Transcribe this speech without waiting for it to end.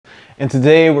And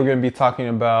today we're going to be talking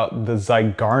about the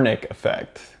Zeigarnik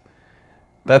Effect.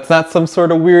 That's not some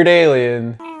sort of weird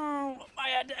alien. I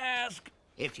had to ask.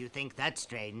 If you think that's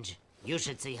strange, you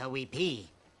should see how we pee.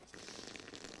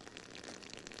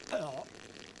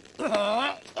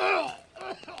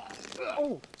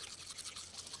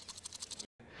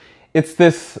 It's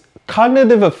this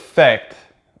cognitive effect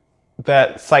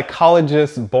that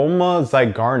psychologist Bulma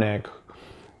Zeigarnik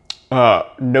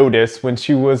noticed when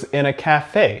she was in a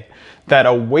cafe, that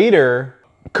a waiter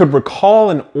could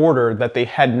recall an order that they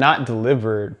had not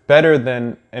delivered better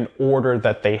than an order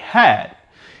that they had.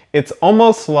 It's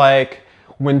almost like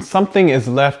when something is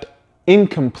left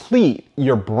incomplete,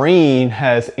 your brain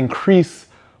has increased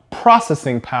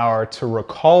processing power to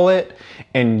recall it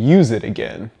and use it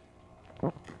again.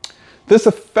 This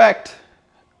effect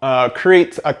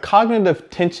creates a cognitive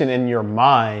tension in your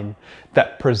mind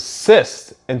that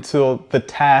persists until the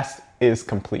task is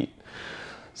complete.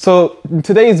 So in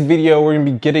today's video, we're going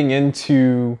to be getting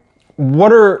into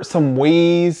what are some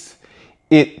ways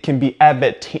it can be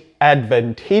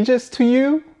advantageous to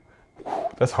you.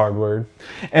 That's a hard word.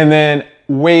 And then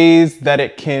ways that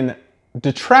it can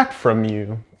detract from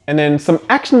you. And then some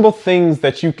actionable things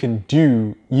that you can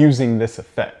do using this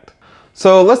effect.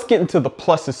 So let's get into the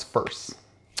pluses first.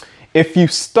 If you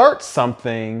start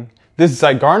something, this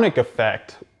Zeigarnik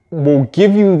effect will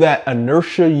give you that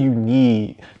inertia you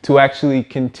need to actually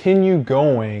continue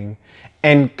going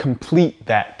and complete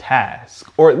that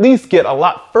task, or at least get a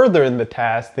lot further in the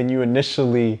task than you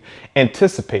initially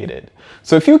anticipated.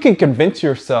 So if you can convince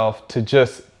yourself to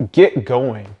just get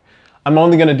going, I'm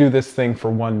only going to do this thing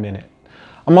for 1 minute.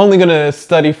 I'm only going to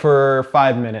study for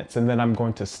 5 minutes and then I'm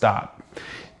going to stop.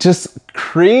 Just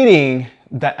creating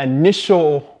that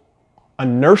initial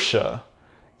inertia,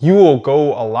 you will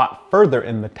go a lot further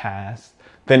in the task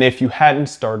than if you hadn't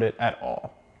started at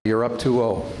all. You're up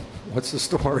 2-0. What's the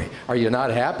story? Are you not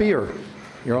happy, or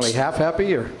you're only half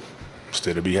happy, or?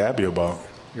 Still to be happy about.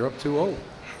 You're up 2-0.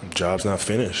 Job's not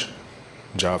finished.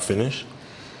 Job finished?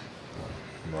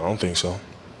 I don't think so.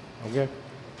 Okay.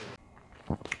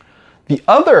 The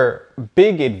other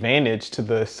big advantage to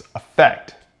this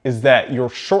effect is that your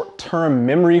short-term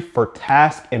memory for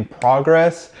task and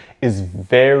progress is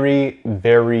very,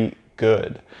 very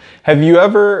good. Have you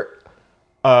ever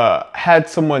had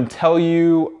someone tell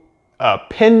you a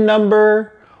PIN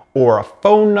number or a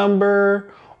phone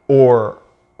number or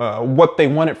what they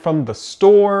wanted from the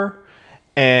store,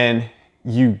 and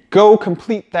you go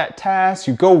complete that task,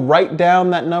 you go write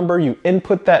down that number, you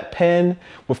input that PIN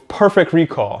with perfect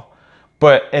recall,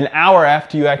 but an hour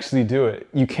after you actually do it,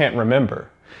 you can't remember?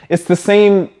 It's the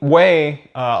same way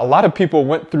a lot of people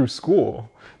went through school.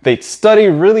 They'd study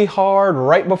really hard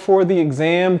right before the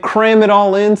exam, cram it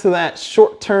all into that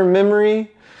short-term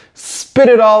memory, spit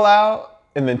it all out,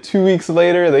 and then 2 weeks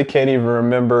later, they can't even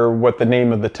remember what the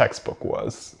name of the textbook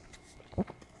was.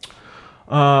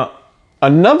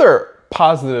 Another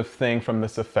positive thing from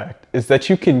this effect is that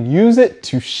you can use it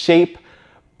to shape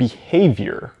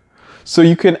behavior. So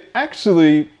you can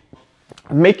actually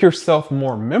make yourself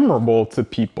more memorable to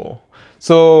people.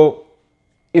 So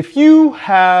if you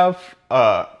have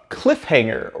a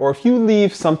cliffhanger, or if you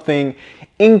leave something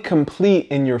incomplete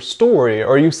in your story,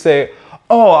 or you say,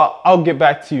 oh, I'll get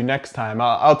back to you next time,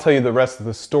 I'll tell you the rest of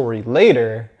the story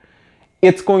later,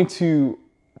 it's going to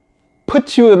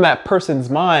put you in that person's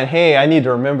mind, hey, I need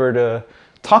to remember to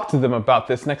talk to them about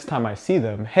this next time I see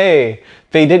them. Hey,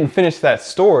 they didn't finish that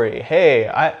story. Hey,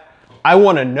 I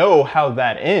want to know how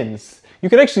that ends. You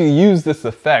can actually use this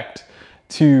effect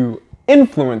to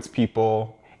influence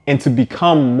people and to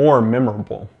become more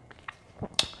memorable.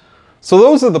 So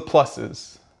those are the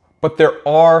pluses, but there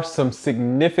are some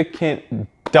significant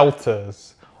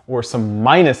deltas or some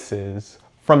minuses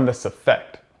from this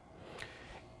effect.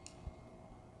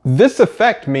 This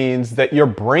effect means that your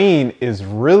brain is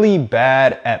really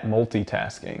bad at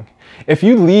multitasking. If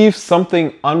you leave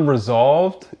something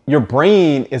unresolved, your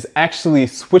brain is actually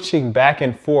switching back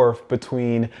and forth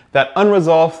between that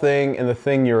unresolved thing and the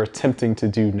thing you're attempting to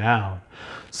do now.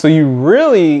 So you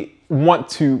really want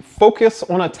to focus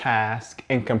on a task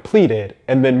and complete it,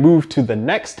 and then move to the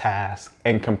next task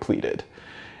and complete it.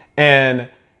 And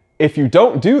if you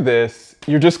don't do this,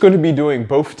 you're just going to be doing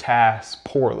both tasks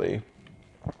poorly.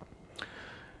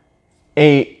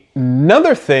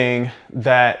 Another thing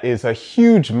that is a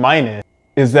huge minus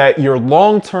is that your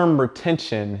long-term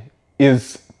retention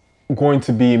is going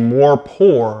to be more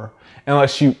poor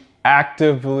unless you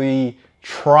actively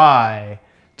try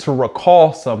to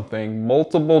recall something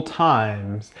multiple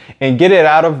times and get it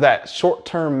out of that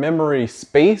short-term memory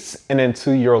space and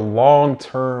into your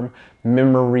long-term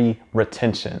memory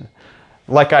retention.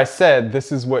 Like I said,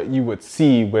 this is what you would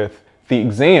see with the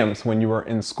exams when you were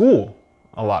in school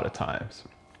a lot of times.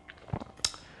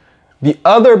 The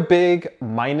other big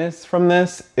minus from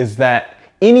this is that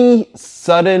any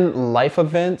sudden life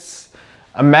events,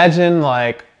 imagine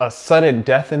like a sudden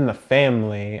death in the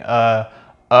family,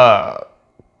 a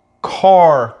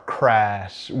car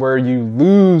crash where you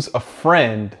lose a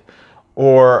friend,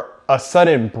 or a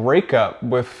sudden breakup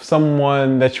with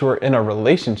someone that you're in a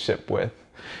relationship with.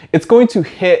 It's going to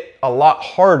hit a lot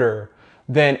harder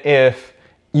than if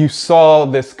you saw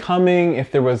this coming,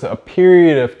 if there was a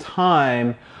period of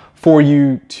time for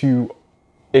you to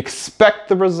expect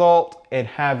the result and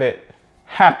have it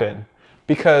happen,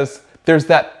 because there's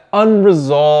that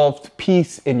unresolved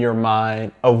piece in your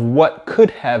mind of what could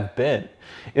have been.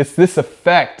 It's this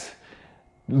effect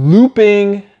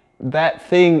looping that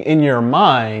thing in your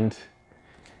mind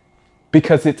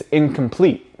because it's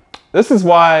incomplete. This is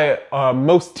why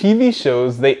most TV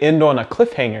shows, they end on a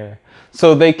cliffhanger,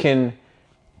 so they can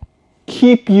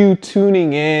keep you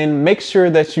tuning in, make sure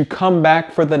that you come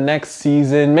back for the next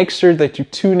season, make sure that you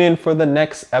tune in for the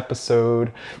next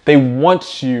episode. They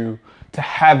want you to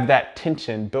have that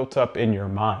tension built up in your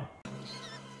mind.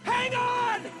 Hang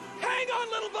on! Hang on,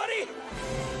 little buddy!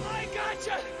 I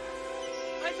gotcha!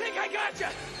 I think I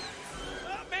gotcha!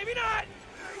 Maybe not!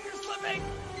 You're slipping!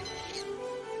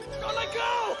 Don't let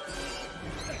go!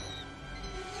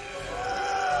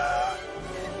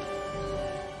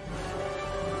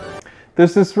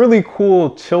 There's this really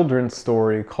cool children's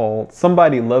story called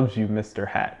Somebody Loves You, Mr.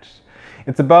 Hatch.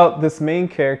 It's about this main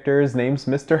character. His name's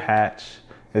Mr. Hatch,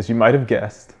 as you might have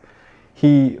guessed.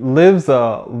 He lives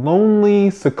a lonely,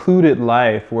 secluded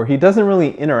life where he doesn't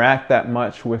really interact that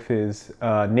much with his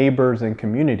neighbors and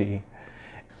community.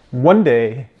 One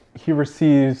day, he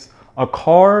receives a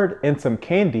card and some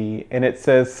candy, and it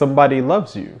says, "Somebody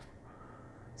loves you."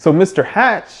 So Mr.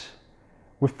 Hatch,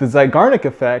 with the Zeigarnik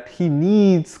Effect, he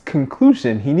needs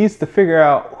conclusion. He needs to figure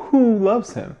out who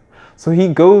loves him. So he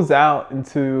goes out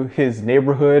into his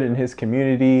neighborhood and his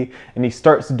community, and he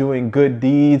starts doing good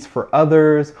deeds for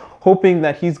others, hoping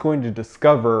that he's going to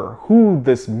discover who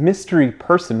this mystery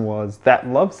person was that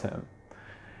loves him.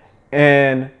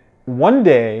 And one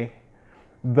day,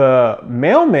 the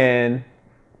mailman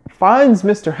finds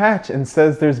Mr. Hatch and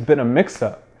says there's been a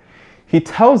mix-up. He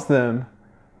tells them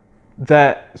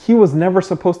that he was never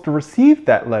supposed to receive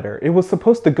that letter. It was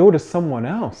supposed to go to someone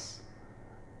else.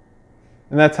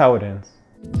 And that's how it ends.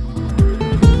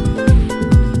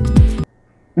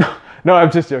 No, I'm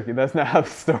just joking. That's not how the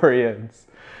story ends.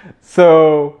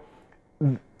 So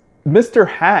Mr.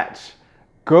 Hatch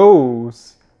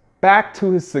goes back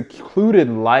to his secluded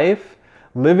life,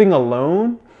 living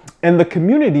alone, and the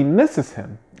community misses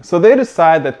him. So they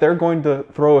decide that they're going to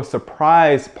throw a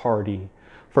surprise party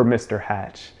for Mr.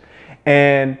 Hatch.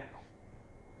 And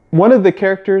one of the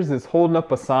characters is holding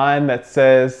up a sign that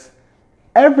says,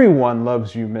 "Everyone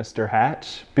loves you, Mr.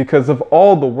 Hatch," because of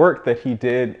all the work that he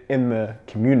did in the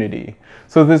community.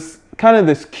 So this kind of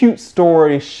this cute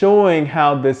story showing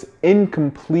how this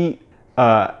incomplete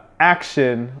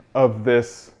action of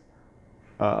this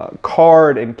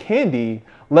card and candy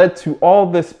led to all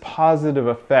this positive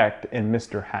effect in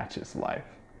Mr. Hatch's life.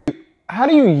 How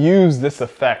do you use this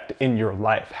effect in your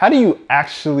life? How do you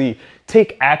actually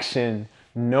take action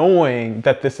knowing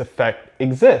that this effect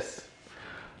exists?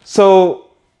 So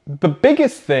the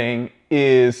biggest thing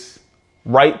is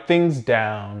write things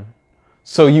down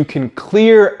so you can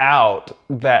clear out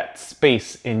that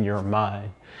space in your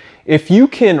mind. If you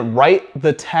can write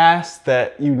the task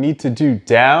that you need to do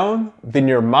down, then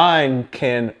your mind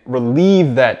can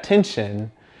relieve that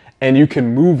tension and you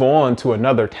can move on to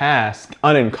another task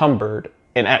unencumbered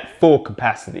and at full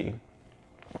capacity.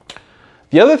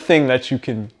 The other thing that you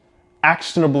can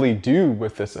actionably do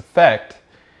with this effect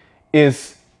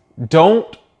is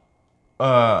don't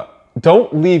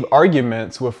leave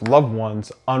arguments with loved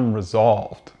ones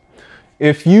unresolved.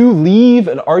 If you leave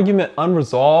an argument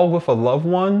unresolved with a loved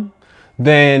one,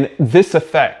 then this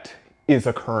effect is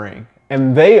occurring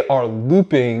and they are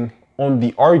looping on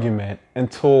the argument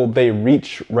until they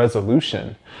reach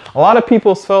resolution. A lot of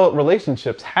people's failed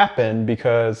relationships happen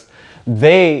because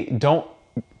they don't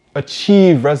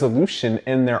achieve resolution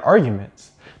in their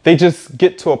arguments. They just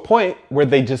get to a point where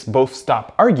they just both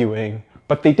stop arguing,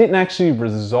 but they didn't actually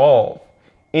resolve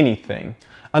anything.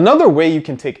 Another way you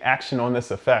can take action on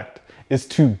this effect is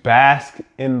to bask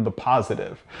in the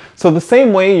positive. So the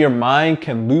same way your mind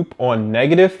can loop on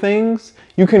negative things,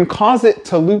 you can cause it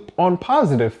to loop on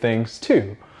positive things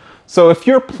too. So if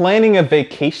you're planning a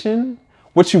vacation,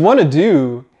 what you want to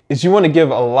do is you want to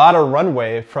give a lot of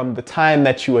runway from the time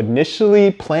that you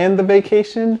initially planned the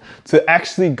vacation to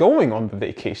actually going on the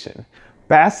vacation.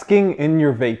 Basking in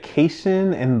your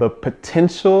vacation and the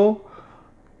potential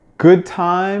good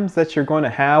times that you're going to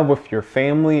have with your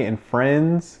family and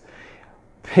friends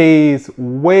pays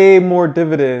way more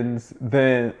dividends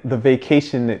than the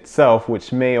vacation itself,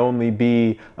 which may only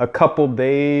be a couple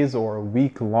days or a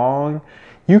week long.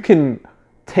 You can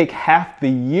take half the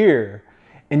year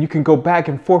and you can go back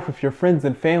and forth with your friends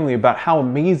and family about how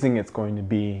amazing it's going to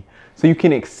be. So you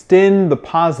can extend the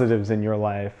positives in your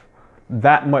life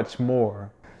that much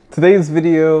more. Today's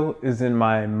video is in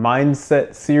my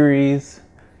mindset series.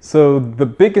 So the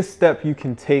biggest step you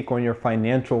can take on your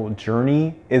financial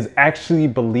journey is actually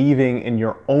believing in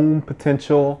your own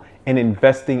potential and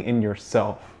investing in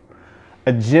yourself.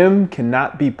 A gem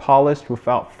cannot be polished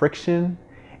without friction,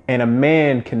 and a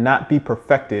man cannot be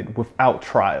perfected without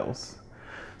trials.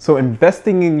 So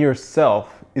investing in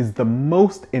yourself is the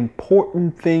most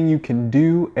important thing you can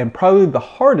do, and probably the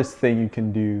hardest thing you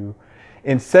can do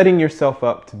in setting yourself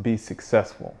up to be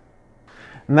successful.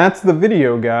 And that's the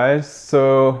video, guys.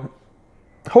 So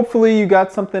hopefully you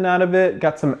got something out of it,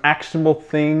 got some actionable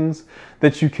things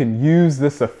that you can use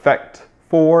this effect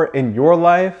for in your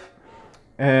life.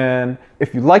 And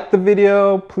if you liked the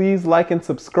video, please like and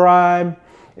subscribe.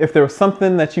 If there was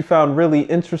something that you found really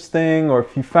interesting, or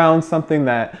if you found something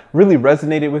that really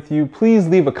resonated with you, please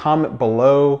leave a comment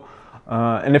below.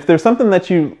 And if there's something that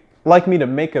you'd like me to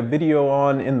make a video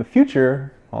on in the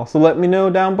future, also let me know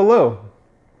down below.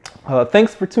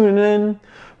 Thanks for tuning in. I'm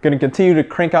going to continue to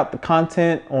crank out the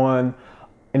content on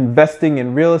investing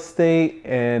in real estate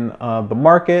and the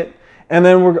market. And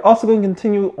then we're also going to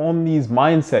continue on these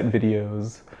mindset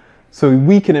videos so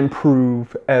we can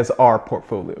improve as our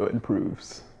portfolio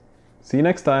improves. See you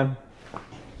next time.